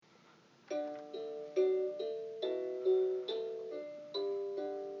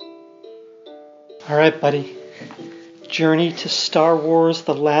Alright, buddy. Journey to Star Wars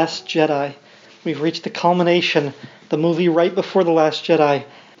The Last Jedi. We've reached the culmination, the movie right before The Last Jedi.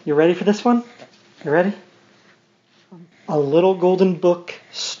 You ready for this one? You ready? A Little Golden Book,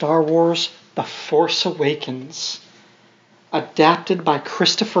 Star Wars The Force Awakens. Adapted by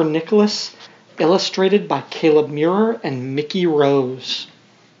Christopher Nicholas, illustrated by Caleb Muir and Mickey Rose.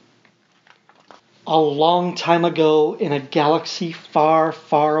 A long time ago in a galaxy far,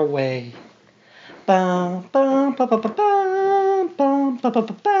 far away. 30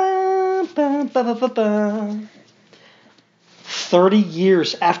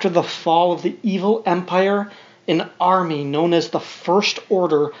 years after the fall of the evil empire, an army known as the First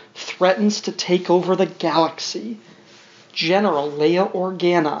Order threatens to take over the galaxy. General Leia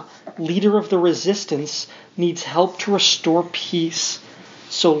Organa, leader of the Resistance, needs help to restore peace.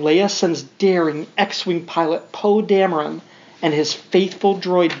 So Leia sends daring X-Wing pilot Poe Dameron and his faithful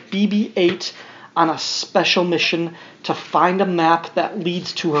droid BB-8 on a special mission to find a map that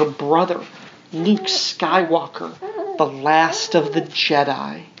leads to her brother, Luke Skywalker, the last of the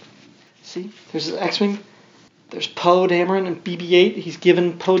Jedi. See, there's the X-Wing. There's Poe Dameron and BB-8. He's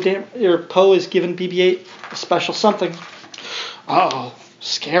given Poe is given BB-8 a special something. Uh-oh,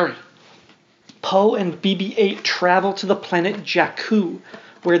 scary. Poe and BB-8 travel to the planet Jakku,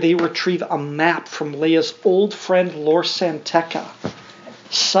 where they retrieve a map from Leia's old friend Lor Santeca.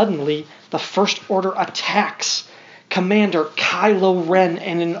 Suddenly, the First Order attacks. Commander Kylo Ren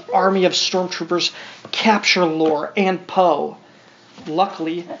and an army of stormtroopers capture Lor and Poe.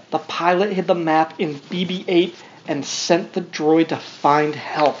 Luckily, the pilot hid the map in BB-8 and sent the droid to find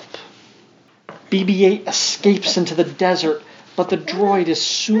help. BB-8 escapes into the desert, but the droid is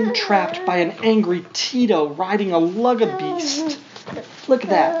soon trapped by an angry Tito riding a lugabeast. Look at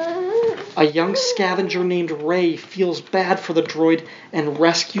that. A young scavenger named Rey feels bad for the droid and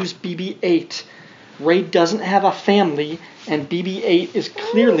rescues BB-8. Rey doesn't have a family, and BB-8 is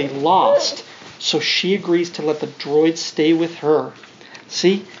clearly lost, so she agrees to let the droid stay with her.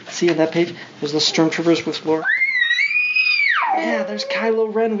 See on that page? There's the stormtroopers with Lor. Yeah, there's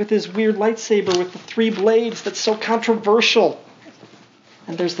Kylo Ren with his weird lightsaber with the 3 blades that's so controversial.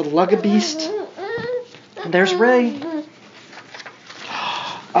 And there's the lugabeast. And there's Rey.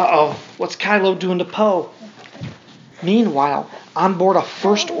 Uh-oh, what's Kylo doing to Poe? Meanwhile, on board a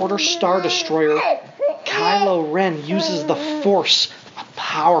First Order Star Destroyer, Kylo Ren uses the Force, a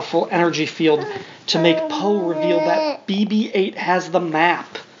powerful energy field, to make Poe reveal that BB-8 has the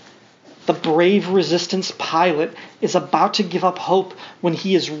map. The brave Resistance pilot is about to give up hope when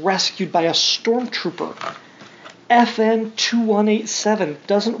he is rescued by a stormtrooper. FN-2187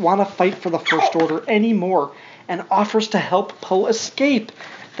 doesn't want to fight for the First Order anymore and offers to help Poe escape.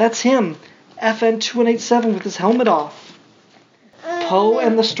 That's him, FN-2187 with his helmet off. Poe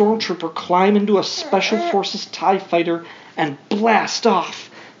and the stormtrooper climb into a Special Forces TIE fighter and blast off.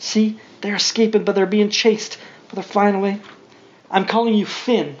 See, they're escaping, but they're being chased, but they're flying away. I'm calling you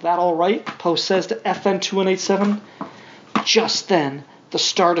Finn, that all right? Poe says to FN-2187. Just then, the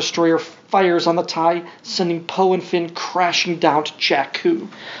Star Destroyer fires on the TIE, sending Poe and Finn crashing down to Jakku.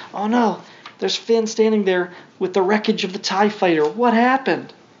 Oh no, there's Finn standing there with the wreckage of the TIE fighter. What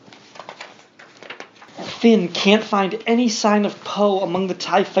happened? Finn can't find any sign of Poe among the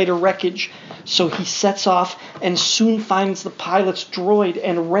TIE fighter wreckage, so he sets off and soon finds the pilot's droid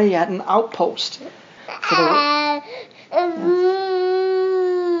and Rey at an outpost.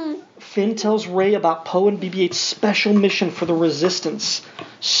 Finn tells Rey about Poe and BB-8's special mission for the Resistance.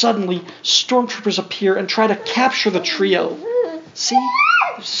 Suddenly, stormtroopers appear and try to capture the trio. See?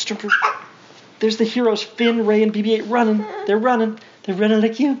 There's the heroes, Finn, Rey, and BB-8 running. They're running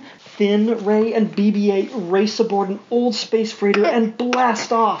like you. Finn, Rey, and BB-8 race aboard an old space freighter and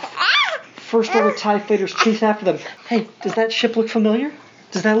blast off. First Order TIE fighters chase after them. Hey, does that ship look familiar?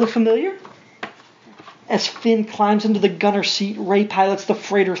 Does that look familiar? As Finn climbs into the gunner seat, Rey pilots the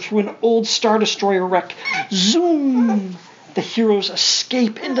freighter through an old Star Destroyer wreck. Zoom! The heroes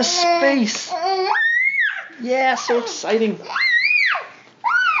escape into space. Yeah, so exciting.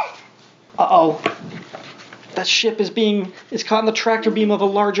 Uh-oh. That ship is caught in the tractor beam of a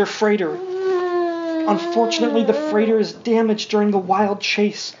larger freighter. Unfortunately, the freighter is damaged during the wild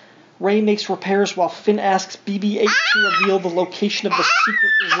chase. Rey makes repairs while Finn asks BB-8 to reveal the location of the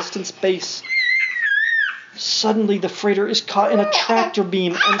secret Resistance base. Suddenly, the freighter is caught in a tractor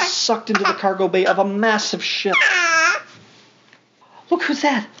beam and sucked into the cargo bay of a massive ship. Look who's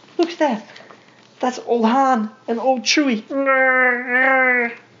that? Look at that. That's old Han and old Chewie.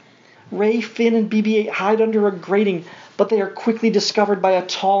 Rey, Finn, and BB-8 hide under a grating, but they are quickly discovered by a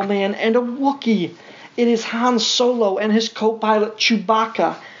tall man and a Wookiee. It is Han Solo and his co-pilot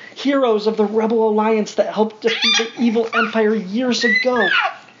Chewbacca. heroes of the Rebel Alliance that helped defeat the evil Empire years ago.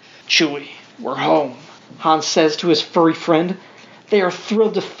 Chewie, we're home, Han says to his furry friend. They are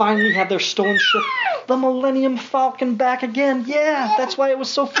thrilled to finally have their stolen ship, the Millennium Falcon, back again. Yeah, that's why it was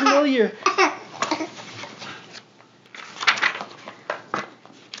so familiar.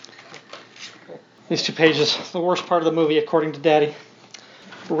 These 2 pages, the worst part of the movie, according to Daddy.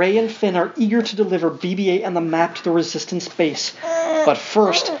 Rey and Finn are eager to deliver BB-8 and the map to the Resistance base. But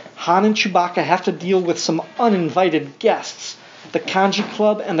first, Han and Chewbacca have to deal with some uninvited guests, the Kanji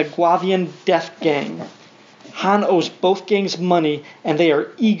Club and the Guavian Death Gang. Han owes both gangs money, and they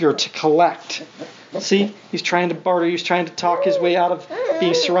are eager to collect. See? He's trying to barter. He's trying to talk his way out of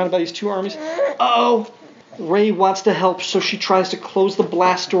being surrounded by these 2 armies. Uh-oh! Rey wants to help, so she tries to close the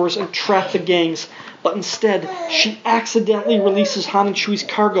blast doors and trap the gangs. But instead, she accidentally releases Han and Chewie's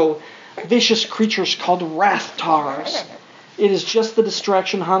cargo, vicious creatures called Rathtars. It is just the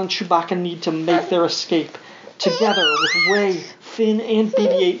distraction Han and Chewbacca need to make their escape. Together with Rey, Finn, and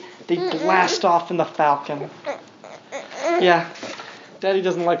BB-8, they blast off in the Falcon. Yeah, Daddy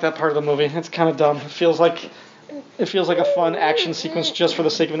doesn't like that part of the movie. It's kind of dumb. It feels like a fun action sequence just for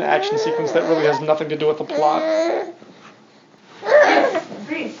the sake of an action sequence that really has nothing to do with the plot.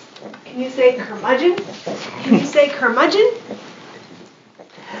 Rhys, can you say curmudgeon? Can you say curmudgeon?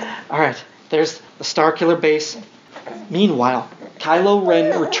 Alright, there's the Starkiller base. Meanwhile, Kylo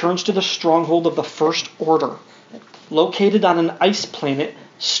Ren returns to the stronghold of the First Order. Located on an ice planet,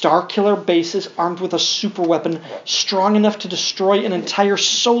 Starkiller Base is armed with a superweapon strong enough to destroy an entire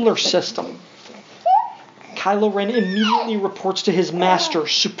solar system. Kylo Ren immediately reports to his master,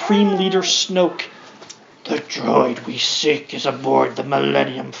 Supreme Leader Snoke. The droid we seek is aboard the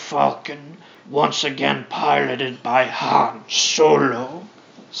Millennium Falcon, once again piloted by Han Solo.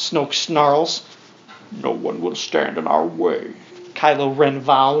 Snoke snarls. No one will stand in our way, Kylo Ren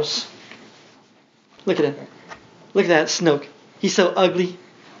vows. Look at him. Look at that Snoke. He's so ugly.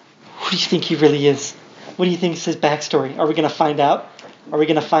 Who do you think he really is? What do you think is his backstory? Are we going to find out? Are we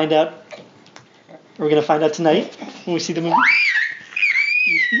going to find out tonight when we see the movie?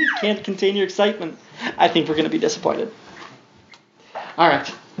 You can't contain your excitement. I think we're going to be disappointed.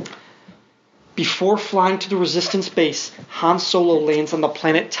 Alright. Before flying to the Resistance base, Han Solo lands on the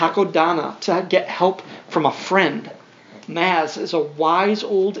planet Takodana to get help from a friend. Maz is a wise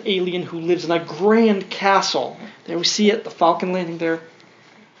old alien who lives in a grand castle. There we see it, the Falcon landing there.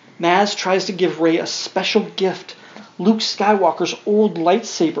 Maz tries to give Rey a special gift, Luke Skywalker's old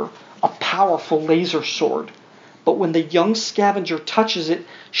lightsaber, a powerful laser sword. But when the young scavenger touches it,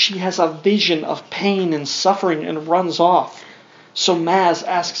 she has a vision of pain and suffering and runs off. So Maz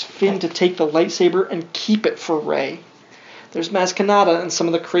asks Finn to take the lightsaber and keep it for Rey. There's Maz Kanata and some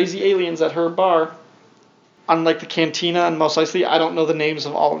of the crazy aliens at her bar. Unlike the Cantina and Mos Eisley, I don't know the names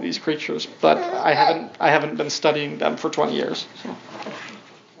of all of these creatures, but I haven't been studying them for 20 years. So.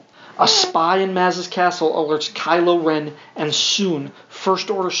 A spy in Maz's castle alerts Kylo Ren, and soon First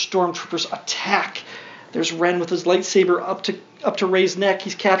Order stormtroopers attack. There's Ren with his lightsaber up to Rey's neck.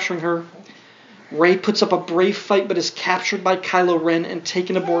 He's capturing her. Rey puts up a brave fight, but is captured by Kylo Ren and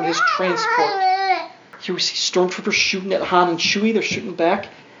taken aboard his transport. Here we see stormtroopers shooting at Han and Chewie. They're shooting back.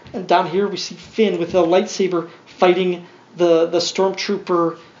 And down here we see Finn with a lightsaber fighting the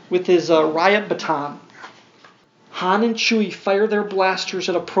stormtrooper with his riot baton. Han and Chewie fire their blasters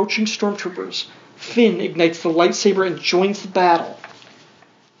at approaching stormtroopers. Finn ignites the lightsaber and joins the battle.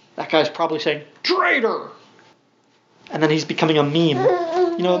 That guy's probably saying, "Traitor!" And then he's becoming a meme.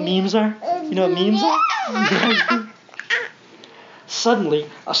 You know what memes are? You know what memes are? Suddenly,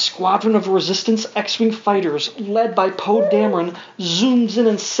 a squadron of Resistance X-Wing fighters, led by Poe Dameron, zooms in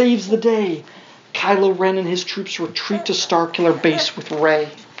and saves the day. Kylo Ren and his troops retreat to Starkiller Base with Rey.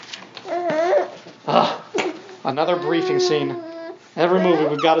 Another briefing scene. Every movie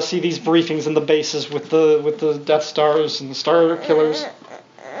we've got to see these briefings in the bases with the Death Stars and the Star Killers.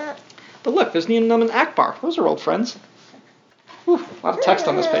 But look, there's Nien Nunb and Akbar. Those are old friends. Whew, a lot of text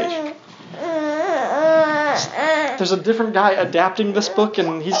on this page. There's a different guy adapting this book,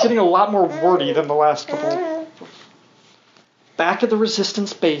 and he's getting a lot more wordy than the last couple. Back at the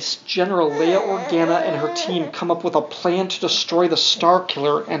Resistance base, General Leia Organa and her team come up with a plan to destroy the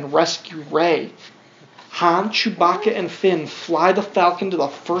Starkiller and rescue Rey. Han, Chewbacca, and Finn fly the Falcon to the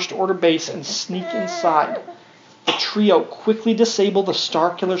First Order base and sneak inside. The trio quickly disable the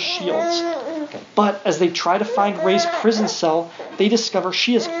Starkiller's shields. But as they try to find Rey's prison cell, they discover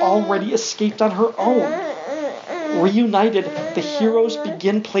she has already escaped on her own. Reunited, the heroes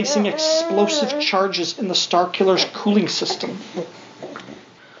begin placing explosive charges in the Starkiller's cooling system.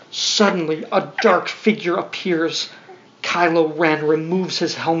 Suddenly, a dark figure appears. Kylo Ren removes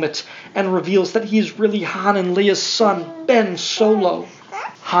his helmet and reveals that he is really Han and Leia's son, Ben Solo.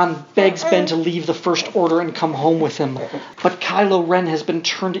 Han begs Ben to leave the First Order and come home with him, but Kylo Ren has been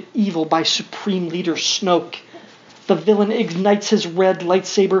turned evil by Supreme Leader Snoke. The villain ignites his red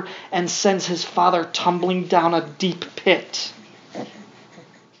lightsaber and sends his father tumbling down a deep pit.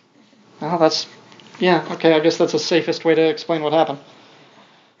 Well, I guess that's the safest way to explain what happened.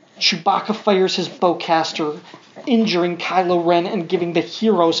 Chewbacca fires his bowcaster, injuring Kylo Ren and giving the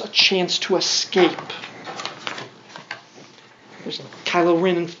heroes a chance to escape. There's Kylo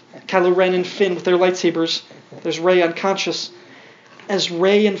Ren and Finn with their lightsabers. There's Rey unconscious. As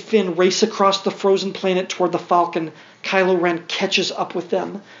Rey and Finn race across the frozen planet toward the Falcon, Kylo Ren catches up with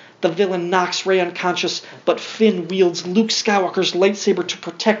them. The villain knocks Rey unconscious, but Finn wields Luke Skywalker's lightsaber to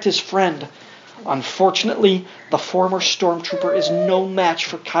protect his friend. Unfortunately, the former stormtrooper is no match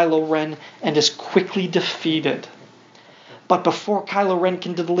for Kylo Ren and is quickly defeated. But before Kylo Ren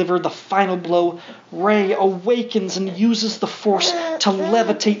can deliver the final blow, Rey awakens and uses the Force to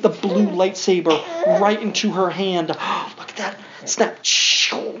levitate the blue lightsaber right into her hand. Look at that. Snap.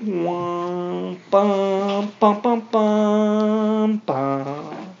 Bum, bum, bum, bum,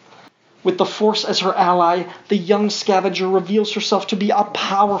 bum. With the Force as her ally, the young scavenger reveals herself to be a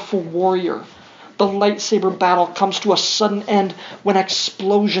powerful warrior. The lightsaber battle comes to a sudden end when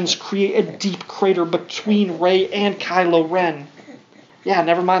explosions create a deep crater between Rey and Kylo Ren. Yeah,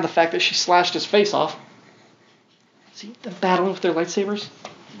 never mind the fact that she slashed his face off. See them battling with their lightsabers?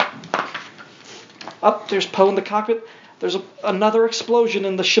 Up, there's Poe in the cockpit. There's another explosion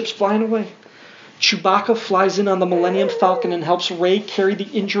and the ship's flying away. Chewbacca flies in on the Millennium Falcon and helps Rey carry the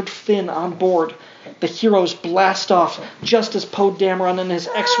injured Finn on board. The heroes blast off just as Poe Dameron and his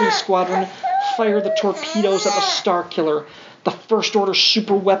X-Wing squadron fire the torpedoes at the Star Killer. The First Order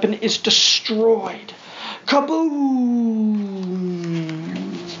super weapon is destroyed. Kaboom!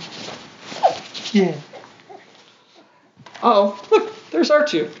 Yeah. Uh-oh, look, there's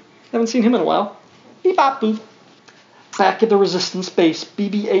R2. Haven't seen him in a while. Beep bop boop. Back at the Resistance base,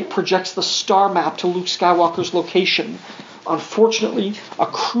 BB-8 projects the star map to Luke Skywalker's location. Unfortunately, a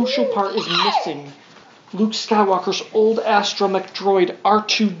crucial part is missing. Luke Skywalker's old astromech droid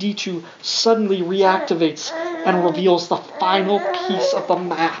R2-D2 suddenly reactivates and reveals the final piece of the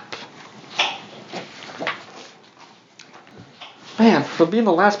map. Man, for being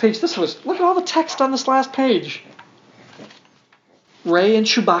the last page, look at all the text on this last page. Rey and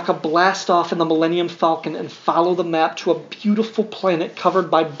Chewbacca blast off in the Millennium Falcon and follow the map to a beautiful planet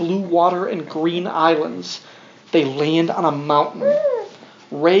covered by blue water and green islands. They land on a mountain.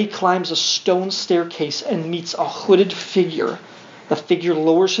 Rey climbs a stone staircase and meets a hooded figure. The figure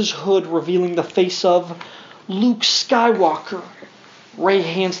lowers his hood, revealing the face of Luke Skywalker. Rey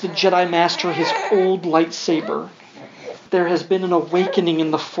hands the Jedi Master his old lightsaber. There has been an awakening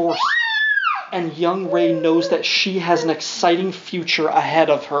in the Force, and young Rey knows that she has an exciting future ahead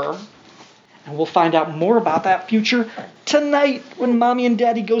of her. And we'll find out more about that future tonight when Mommy and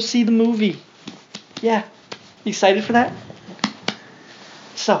Daddy go see the movie. Yeah, excited for that?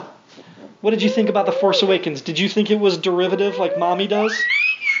 So, what did you think about The Force Awakens? Did you think it was derivative like Mommy does?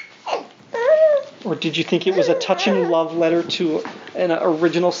 Or did you think it was a touching love letter to an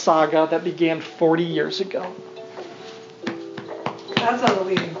original saga that began 40 years ago? That's a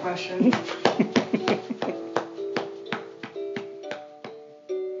leading question.